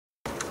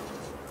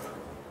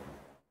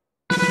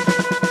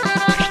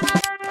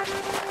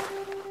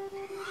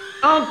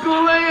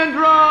Uncle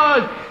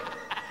Andros!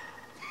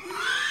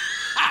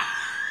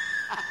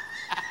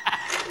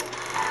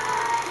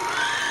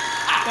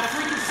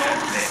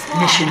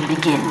 Mission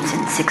begins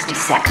in 60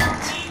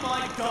 seconds.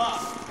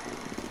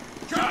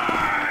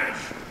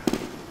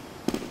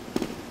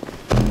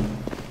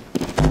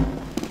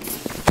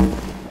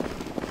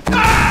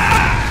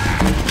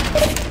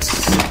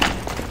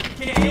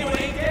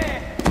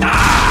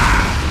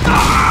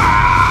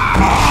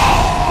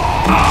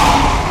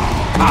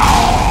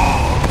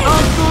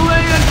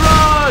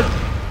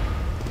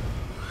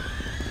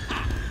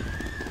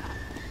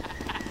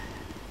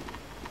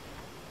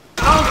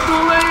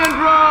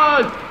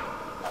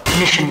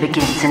 Mission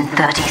begins in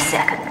 30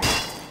 seconds.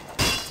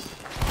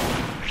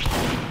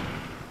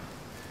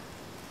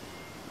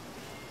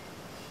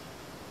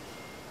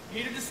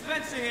 Need a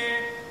dispenser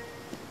here.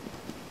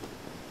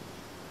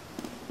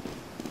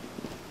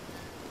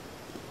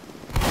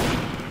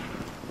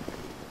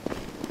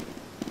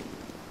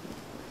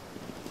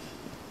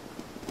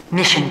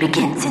 Mission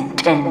begins in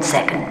 10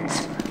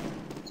 seconds.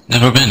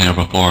 Never been here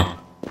before.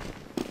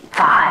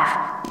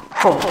 5,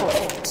 4,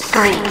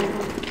 3,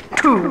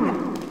 2,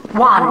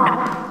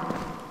 1.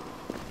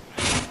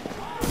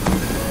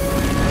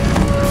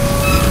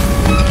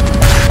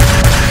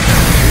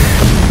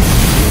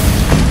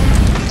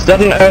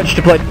 Sudden urge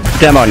to play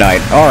demo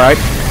night. Alright.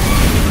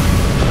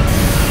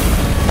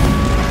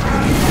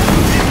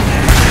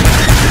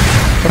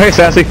 Oh, hey,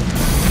 Sassy.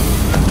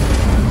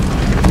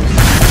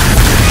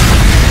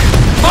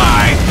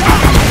 Fine!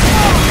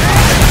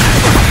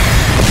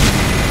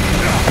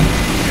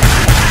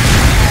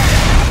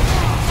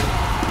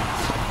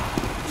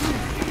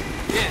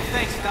 Yeah,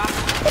 thanks, Doc.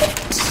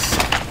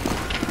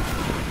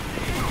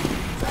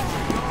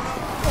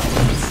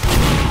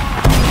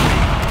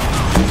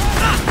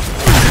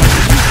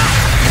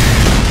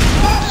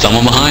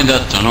 Someone behind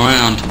us, turn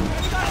around.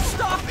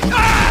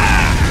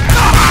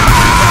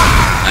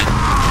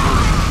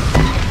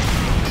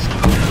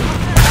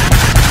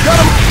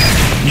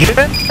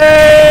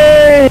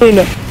 Jane!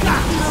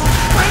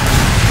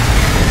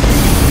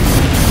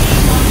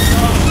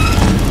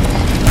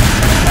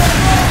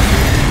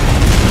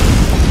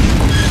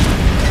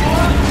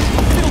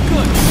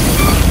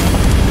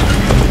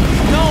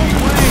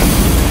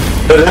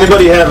 Does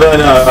anybody have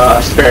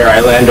a spare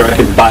island, or I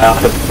could buy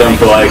off of them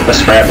for like a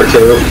scrap or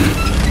two?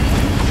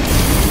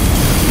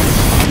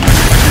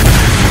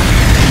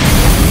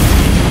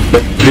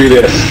 Let's do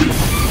this.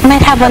 I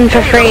might have one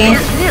for free.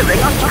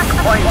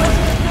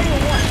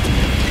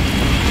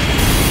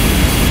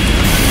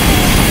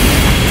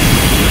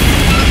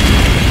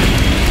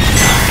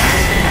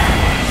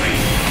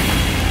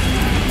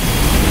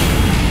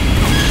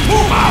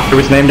 It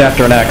was named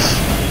after an X.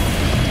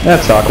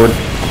 That's awkward.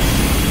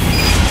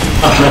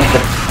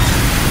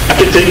 I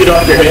can take it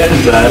off your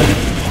hands then.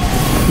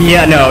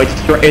 Yeah, no, it's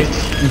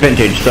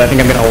vintage, so I think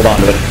I'm gonna hold on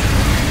to it.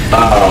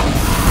 Oh.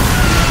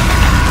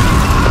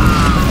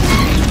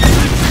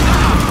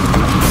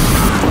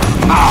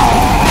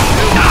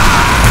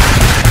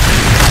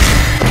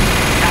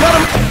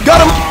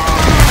 Got him!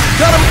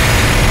 Got him!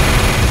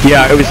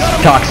 Yeah, it was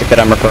toxic that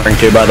I'm referring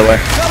to, by the way.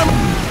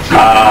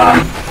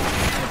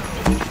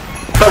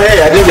 Oh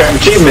hey, I did get an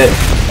achievement.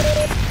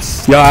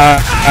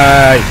 Yeah,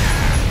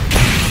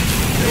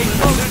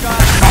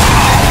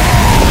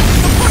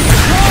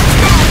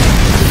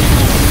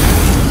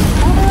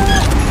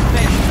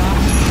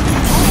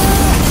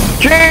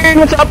 Gene,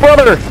 what's up,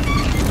 brother?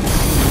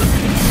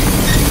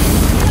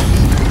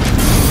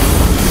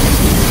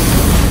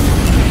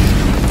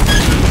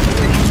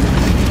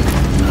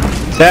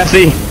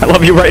 Sassy, I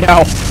love you right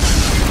now.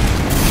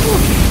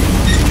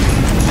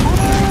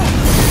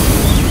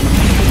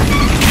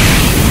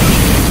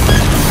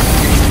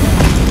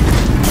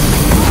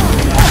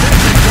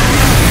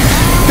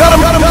 Got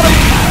him! Got him! Got him!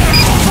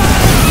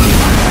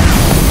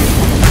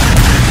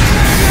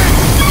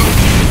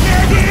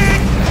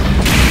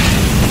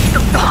 The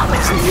bomb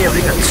is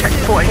nearing a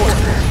checkpoint.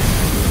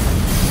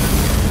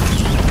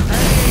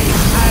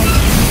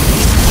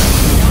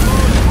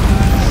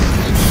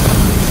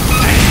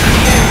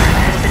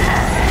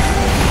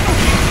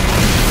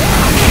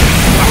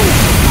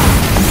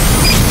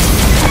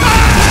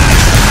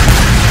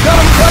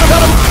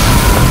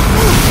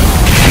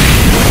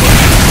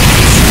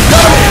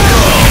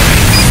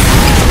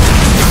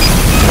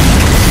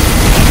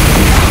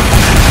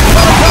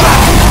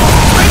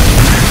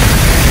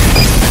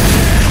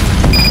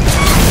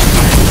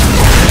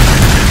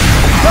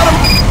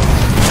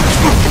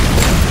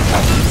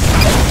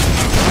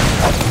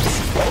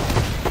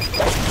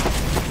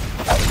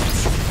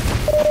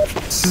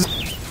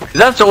 Is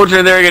that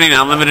soldier there getting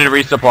unlimited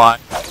resupply?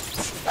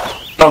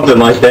 Something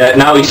like that.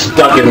 Now he's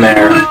stuck in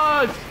there.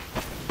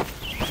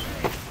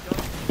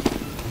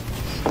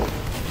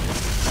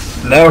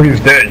 Now he's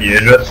dead, you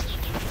just...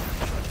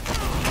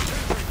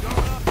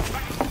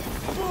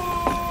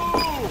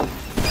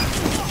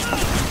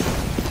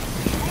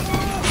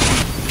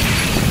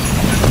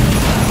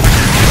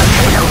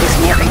 Payload is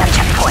nearing a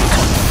checkpoint.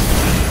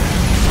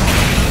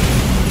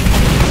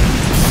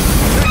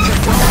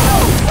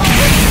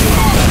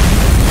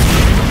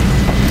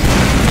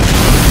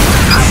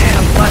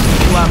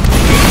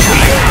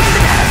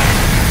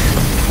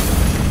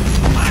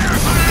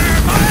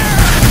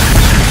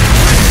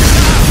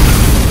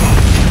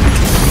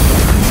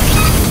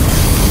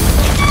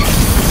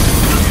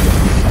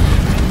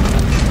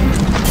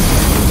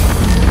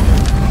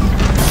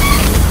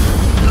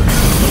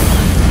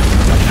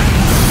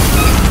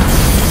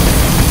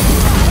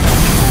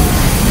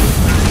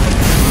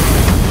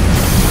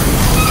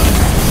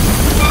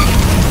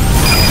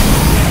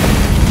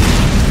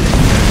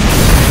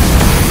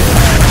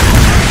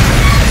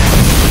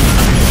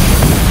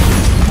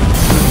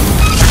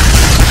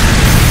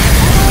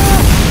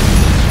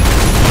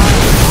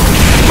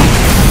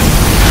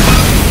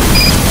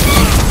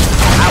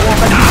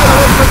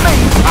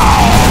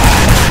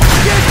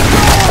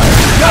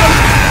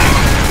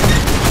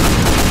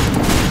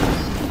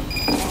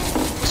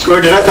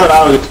 Scourgeon, I thought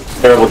I was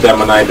a terrible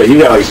Demo Knight, but you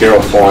got like 0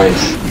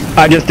 points.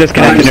 I just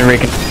disconnected and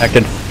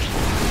reconnected.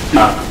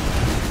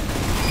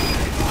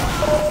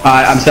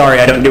 I'm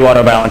sorry, I don't do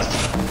auto balance.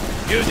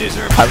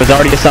 I was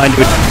already assigned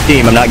to a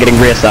team. I'm not getting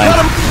reassigned.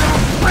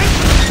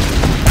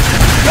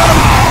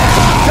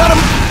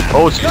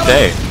 Oh,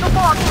 stay. The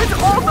box is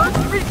almost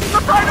reaching the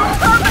final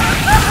summit!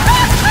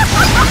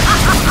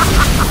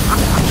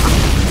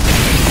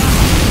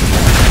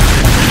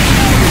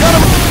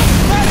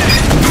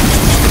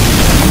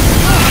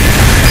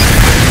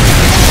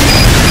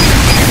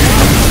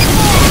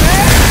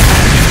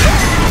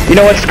 You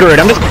know what? Screw it.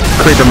 I'm just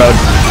creeper mode.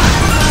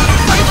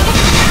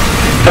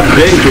 A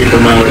big creeper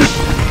mode.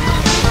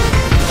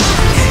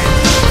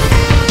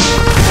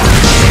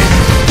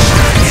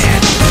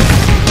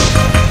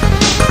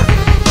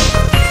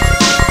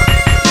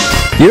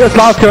 U.S.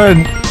 lost to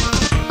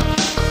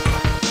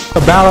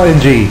a battle in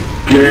G.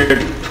 Your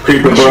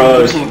creeper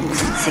bros.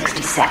 Begins in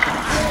 60 seconds.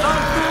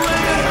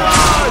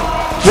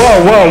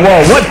 Whoa, whoa,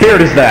 whoa. What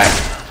beard is that?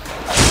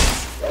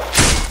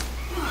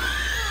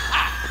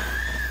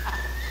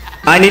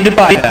 I need to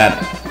buy that.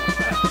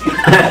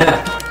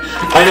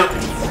 I know.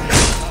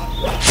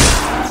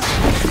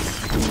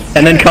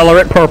 And then color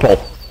it purple.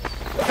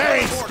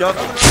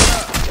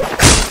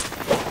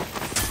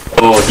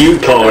 Oh, you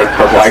color it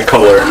purple, I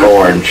color it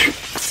orange.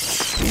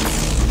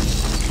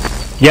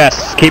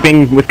 Yes,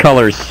 keeping with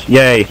colors.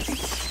 Yay.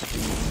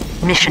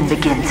 Mission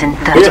begins in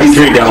 30 We have 3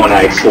 seconds. Demo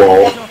Knights,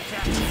 lol.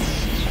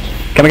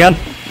 Come again?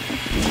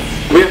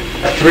 We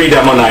have 3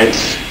 Demo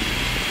Knights.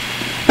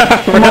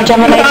 The more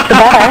Gemini's, the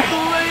better.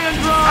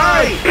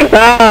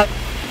 Ah,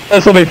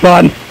 this will be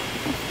fun.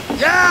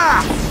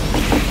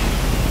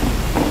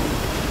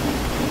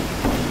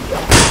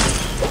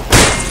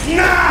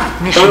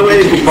 Mission The only way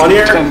to be begins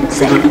funnier in 10 is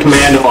seconds. with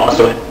Commando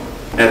also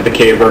at the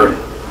caver.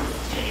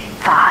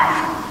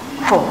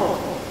 5, 4,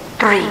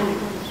 3,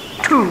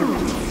 2,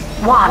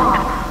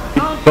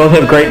 1. Both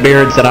have great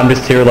beards, and I'm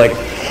just here like,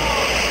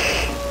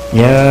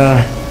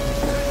 yeah.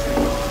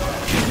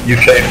 You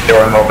saved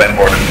your moment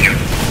more than you.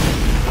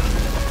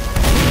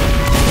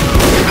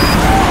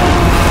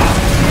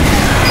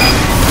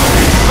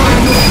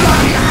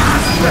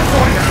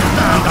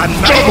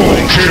 Double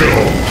kill!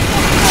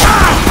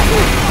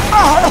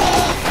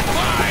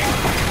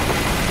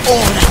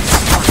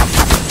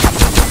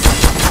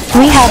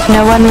 We have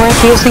no one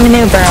worth using an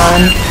Uber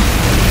on.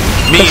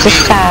 Me, This is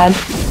sad.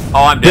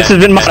 Oh, I'm dead. This has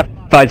been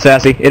modified,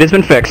 Sassy. It has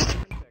been fixed.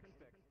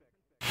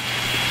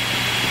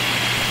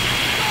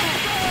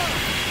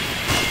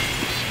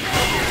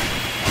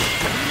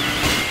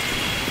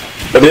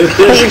 But is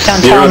this Please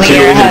don't tell me 0-2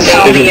 you're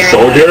heavy. isn't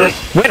Soldier?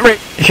 Went right,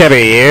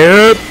 Chevy.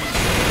 Yep.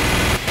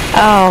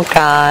 Oh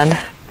god.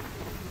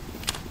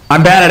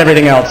 I'm bad at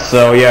everything else,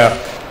 so yeah.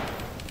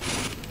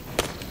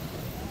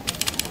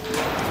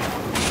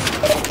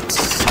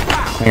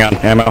 Hang on,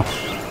 ammo.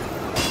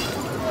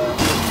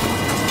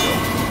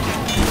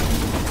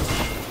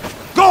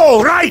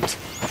 Go right!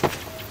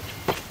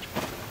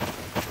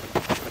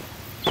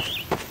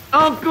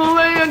 Uncle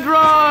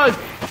Andros!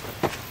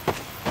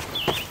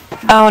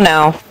 Oh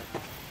no.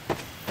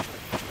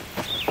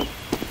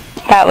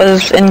 That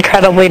was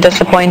incredibly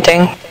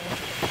disappointing.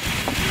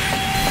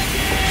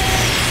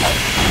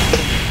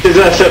 It's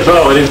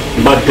SFO, it is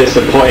but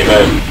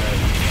disappointment.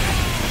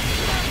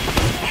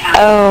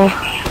 Oh,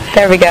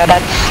 there we go.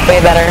 That's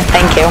way better.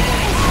 Thank you.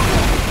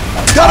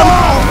 Got him!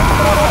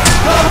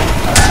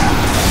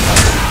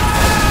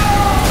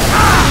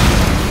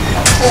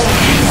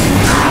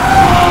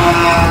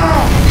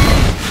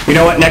 You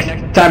know what? Next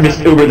time,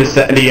 just Uber the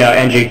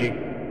NG.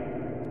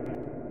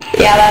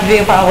 Yeah, that'd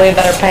be probably a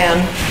better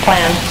plan.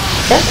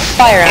 There's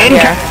fire out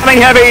here.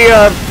 Incoming heavy,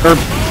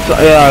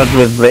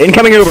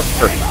 incoming Uber.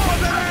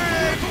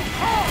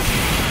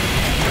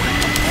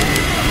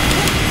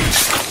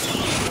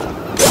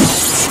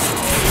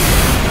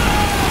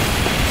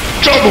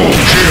 Double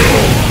kill!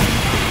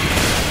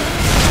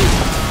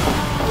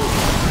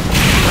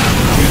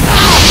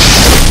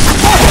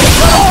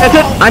 That's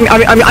it.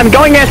 I'm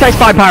going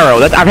anti-spy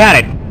pyro. I've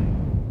had it.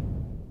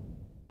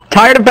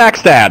 Tired of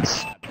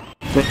backstabs.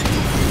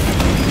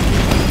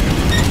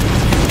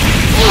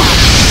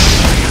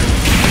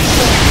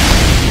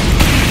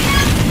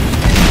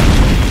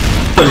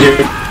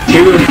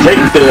 You would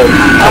take the...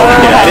 Oh,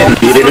 yeah, I didn't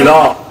beat it at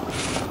all.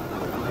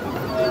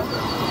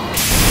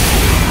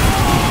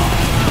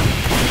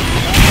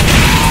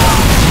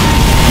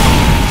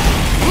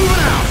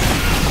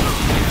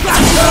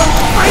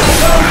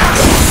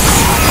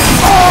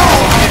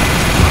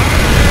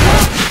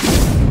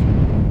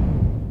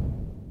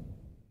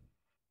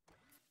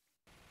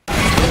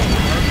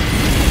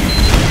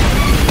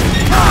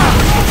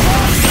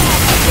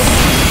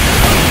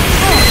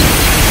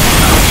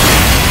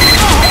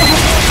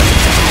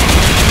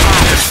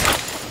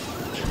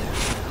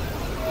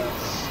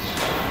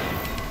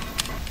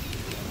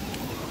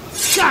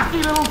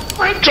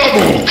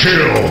 Double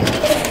kill!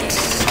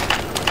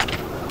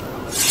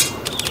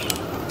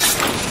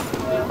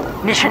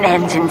 Mission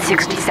ends in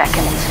 60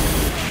 seconds.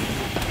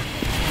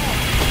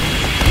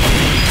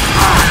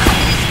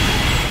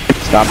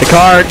 Stop the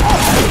cart!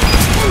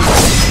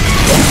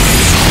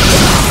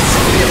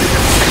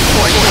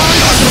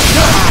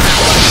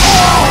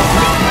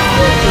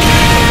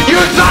 You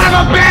son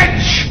of a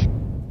bitch!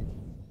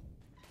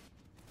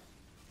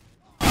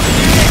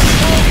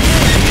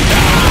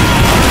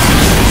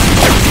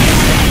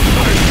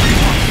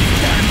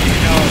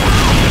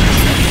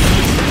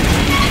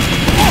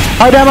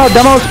 Hi,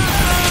 demos!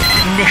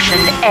 Mission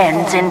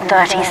ends in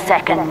 30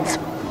 seconds.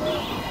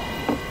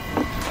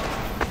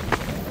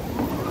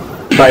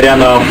 By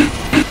demo.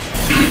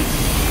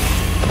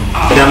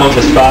 Demo's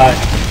a spy.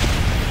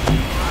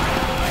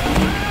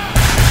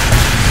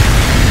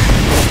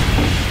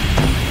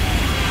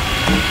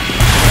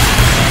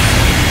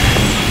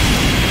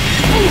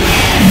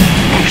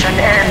 Mission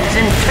ends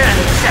in 10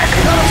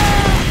 seconds.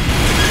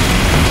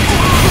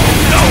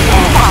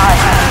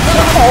 5,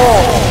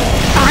 4,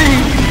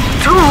 3,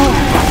 2,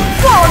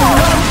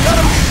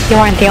 1. You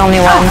weren't the only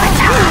one.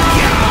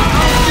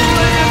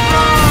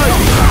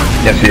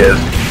 Yes, he is.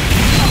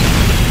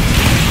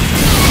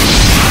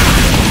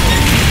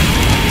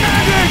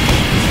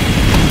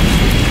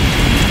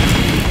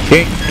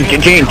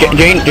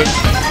 Gene.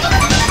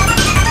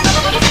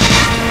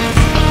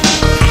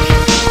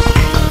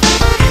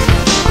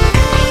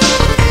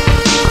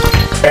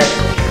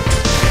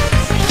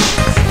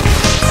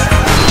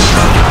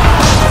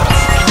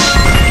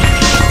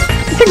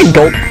 Take a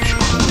gulp.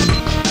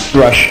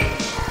 Rush.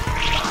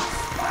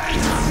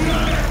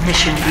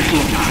 Mission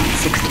begins in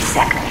 60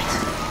 seconds.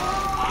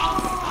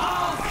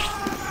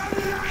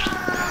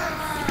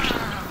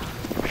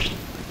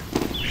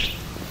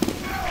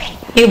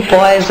 You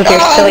boys with your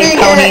silly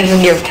ponies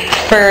and your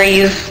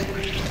furries.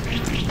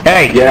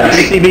 Hey, Yes.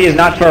 CCB is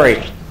not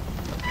furry.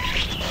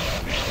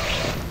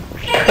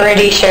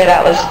 Pretty sure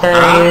that was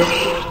furries.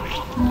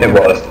 It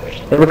was.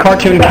 They were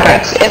cartoon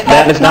cats. If That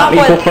that's is not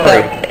not equal what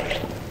furry.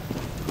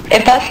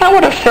 If that's not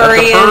what a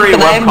furry That's a furry is,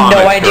 then I have no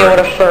webcomic idea what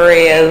a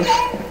furry is.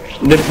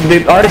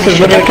 The artist has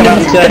literally come out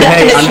and said, The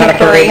hey, I'm definition not a of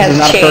furry, furry this is has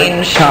not a furry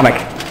changed. comic.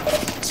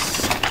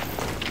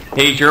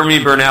 Hey, Jeremy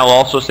Burnell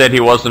also said he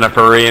wasn't a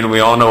furry, and we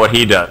all know what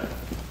he does.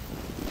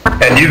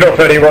 And Yuzo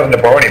said he wasn't a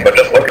brony, but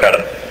just look at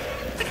him.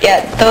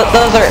 Yeah,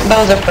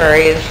 those are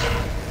furries.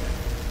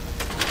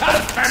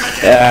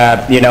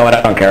 You know what,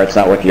 I don't care, it's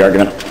not worth the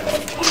argument.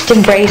 Just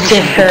embrace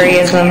your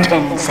furryism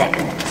 10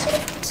 seconds.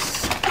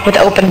 with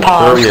open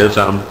paws.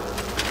 Furryism.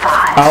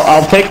 5,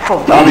 I'll take...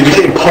 Did you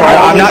say Paul?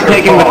 I'm not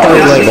taking the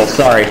furry label,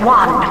 sorry.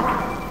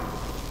 1.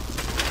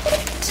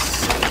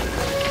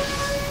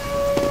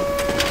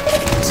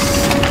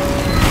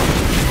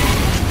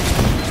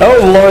 Oh,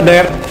 Lord,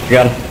 there.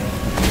 Got him.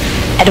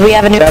 And we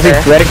have a new Savvy,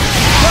 fur. ready?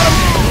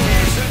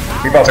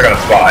 We've also got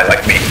a spy,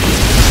 like me.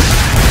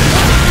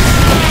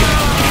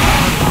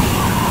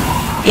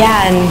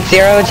 Yeah, and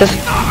Zero just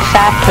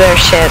sapped their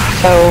shit,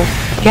 so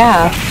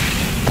yeah.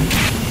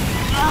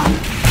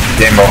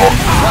 Game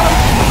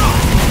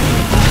over.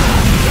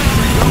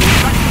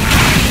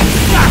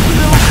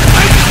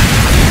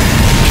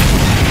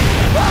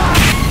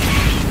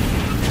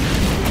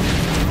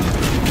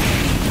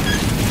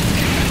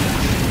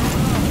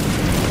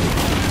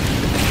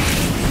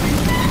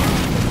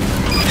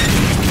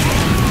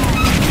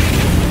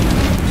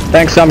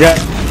 Thanks, some guy.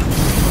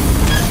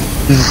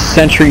 This is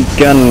sentry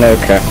gun,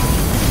 okay.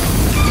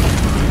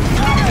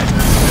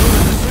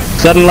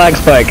 Sudden lag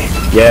spike.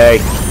 Yay.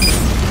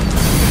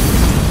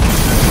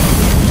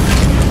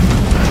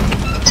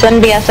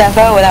 Shouldn't be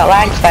SFO without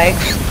lag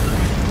spikes.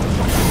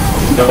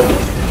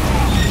 Nope.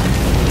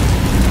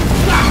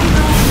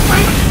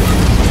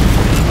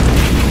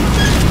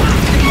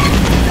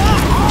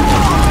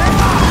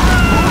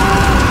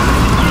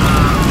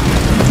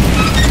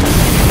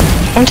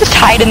 Don't just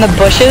hide in the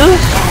bushes.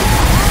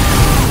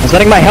 I was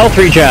letting my health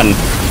regen.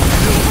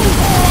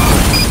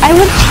 I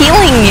was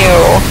healing you.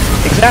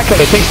 Exactly,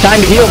 it takes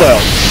time to heal though.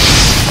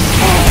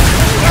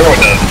 Sure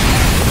it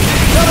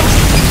does.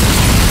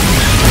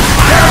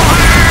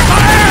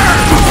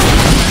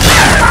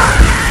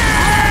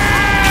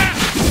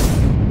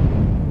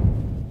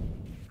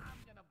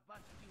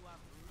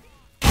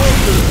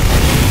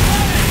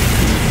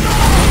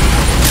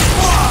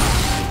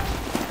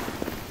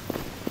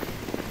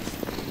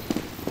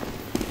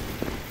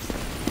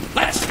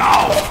 Let's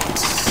go!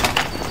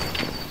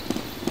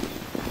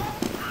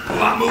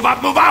 Move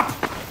up, move up!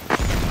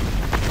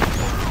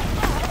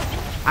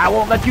 I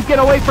won't let you get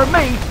away from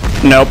me.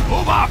 Nope.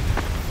 Move up!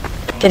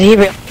 Did he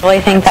really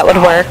think that would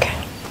work?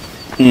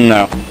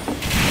 No.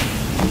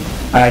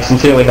 I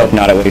sincerely hope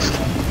not, at least.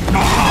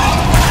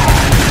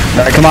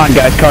 Alright, come on,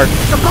 guys, cart.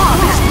 The bomb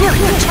is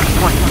nearing the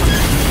checkpoint.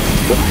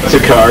 It's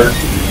a card.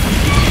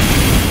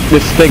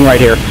 This thing right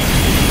here.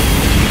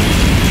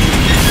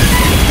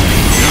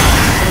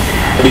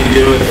 What do you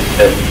do with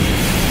it?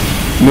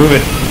 Move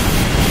it.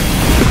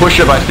 You push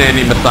it by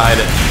standing beside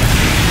it.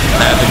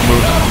 As it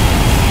moves.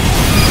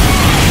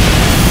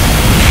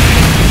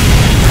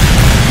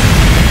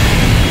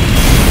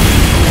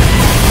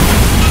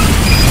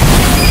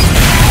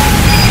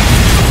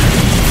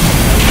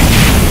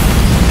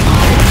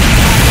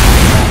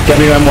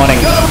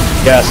 WM1ing.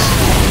 Yes.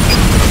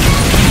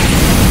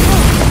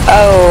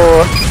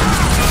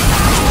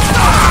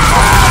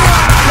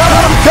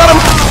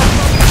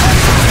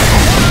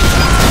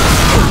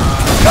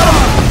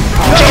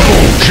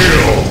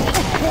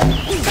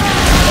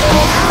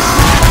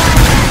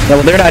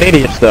 No, they're not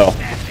idiots, though.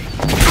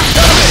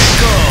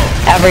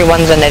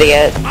 Everyone's an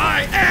idiot.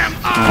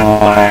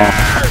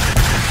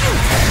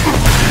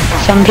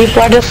 Some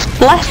people are just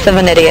less of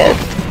an idiot.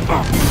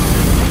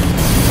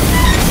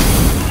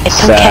 It's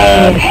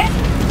Sad. okay.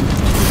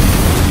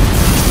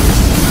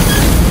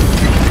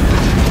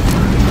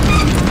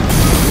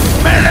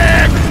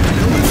 Medic!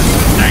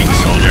 Tank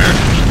soldier!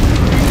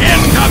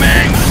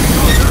 Incoming!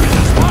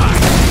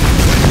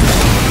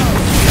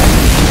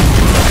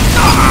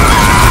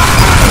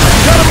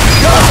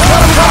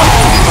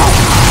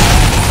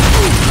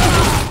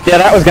 Yeah,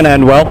 that was gonna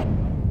end well.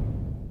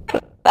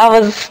 That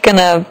was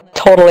gonna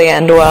totally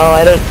end well.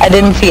 I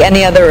didn't see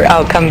any other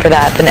outcome for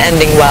that than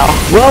ending well.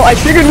 Well, I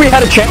figured we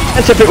had a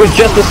chance if it was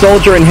just a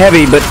soldier and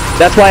heavy, but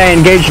that's why I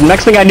engaged.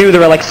 Next thing I knew,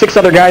 there were like 6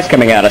 other guys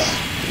coming at us.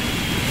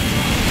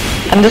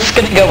 I'm just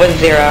gonna go with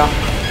 0.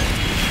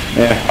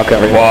 Yeah, I'll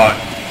cover you. Why?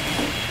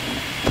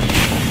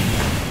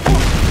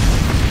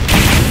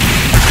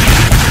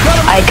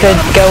 I could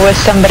go with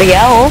somebody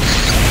else.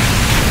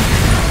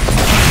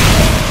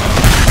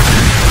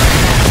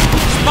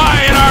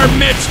 Spy in our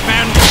midst,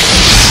 men!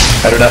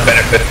 I do not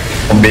benefit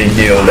from being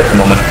healed at the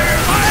moment.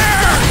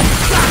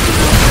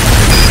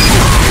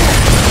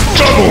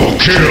 Double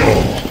kill!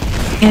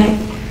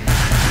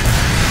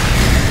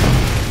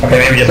 Okay,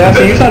 maybe just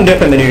Sassy, you sound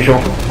different than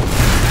usual.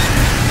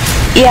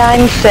 Yeah,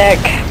 I'm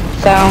sick,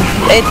 so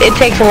it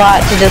takes a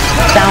lot to just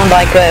sound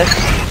like this.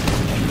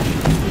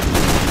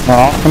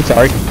 Oh, I'm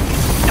sorry.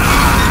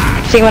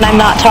 See, when I'm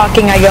not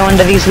talking, I go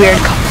into these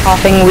weird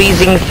coughing,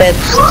 wheezing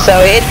fits,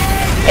 so it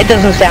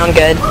doesn't sound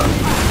good.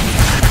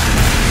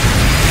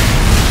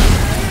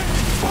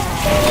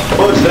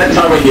 Well, it's that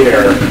time of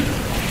year.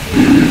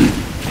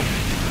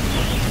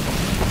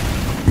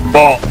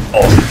 ball.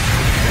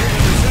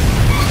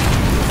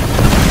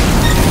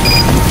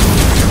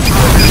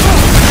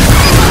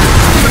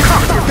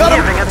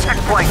 Nearing a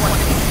checkpoint.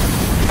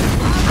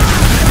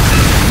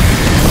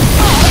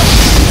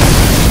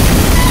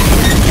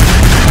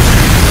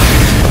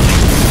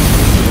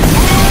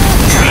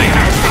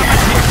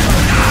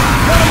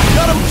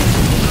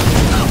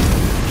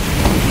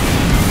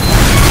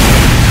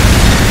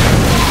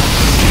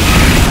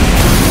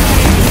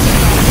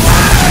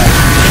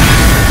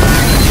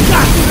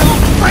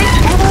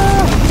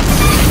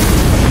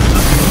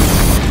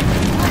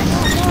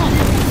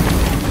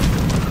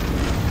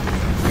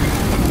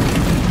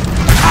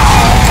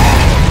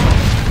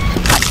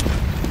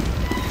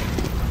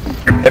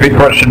 Heavy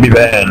crush should be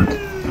banned.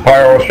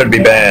 Pyro should be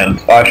banned.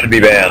 I should be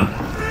banned.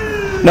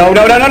 No,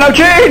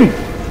 Gene!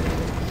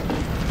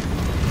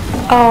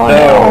 Oh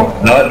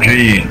No, not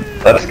Gene.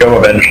 Let's go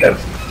avenge him.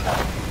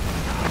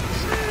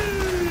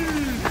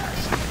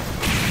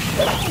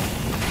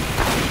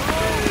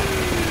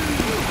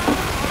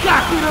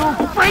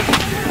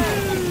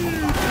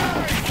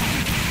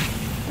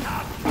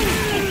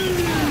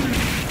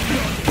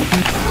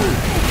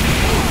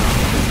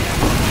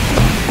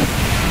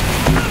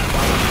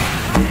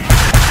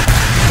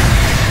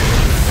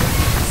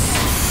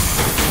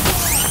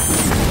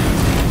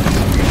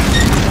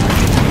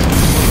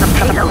 The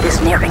payload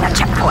is nearing a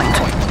checkpoint.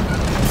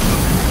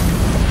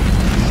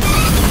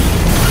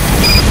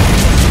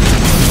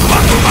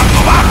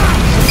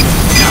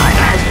 Time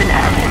has been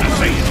added.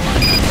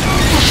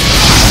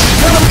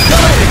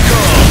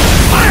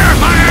 Fire!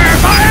 Fire!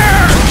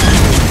 Fire!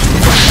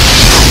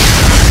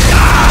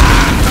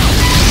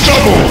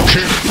 Double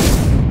kill!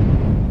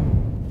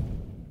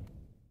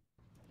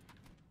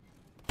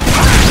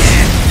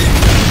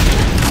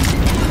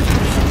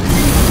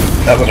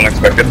 That was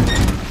unexpected.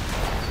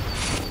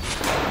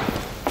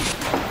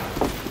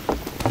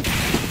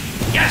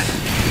 Yes!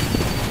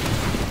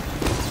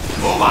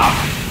 Move out!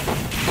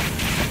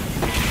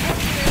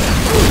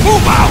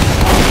 Move out!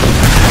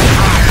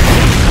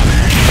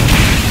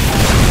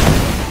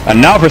 And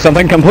now for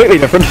something completely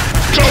different.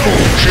 Double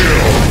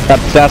kill!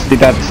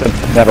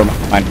 Never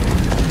mind.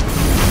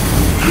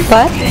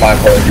 what? My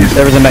apologies.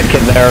 There was a med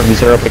kit there, and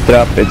Zero picked it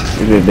up.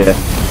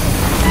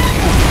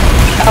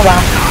 Oh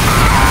wow.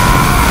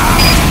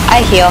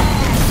 I heal.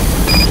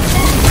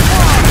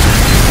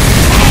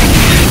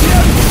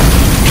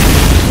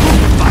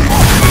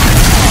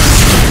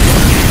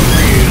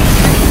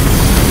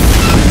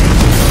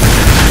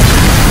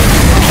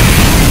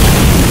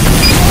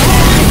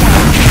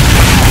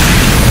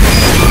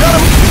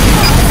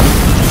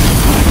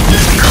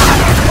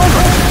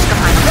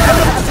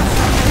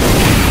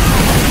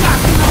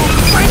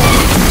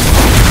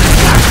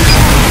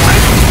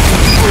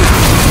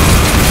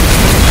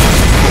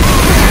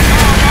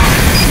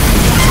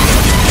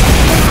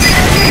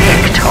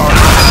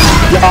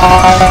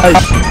 Yes!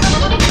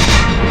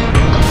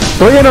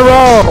 3 in a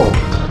row!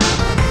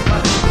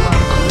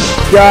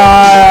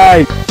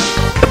 Yay!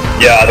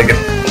 Yeah, I think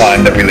it's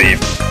time that we leave.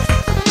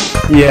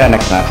 Yeah,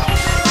 next match.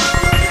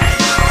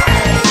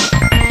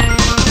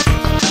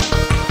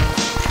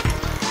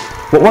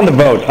 What won the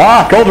vote?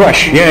 Ah, Gold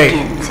Rush! Yay!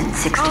 Begins in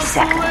 60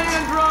 seconds.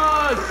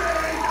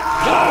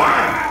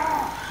 Forward!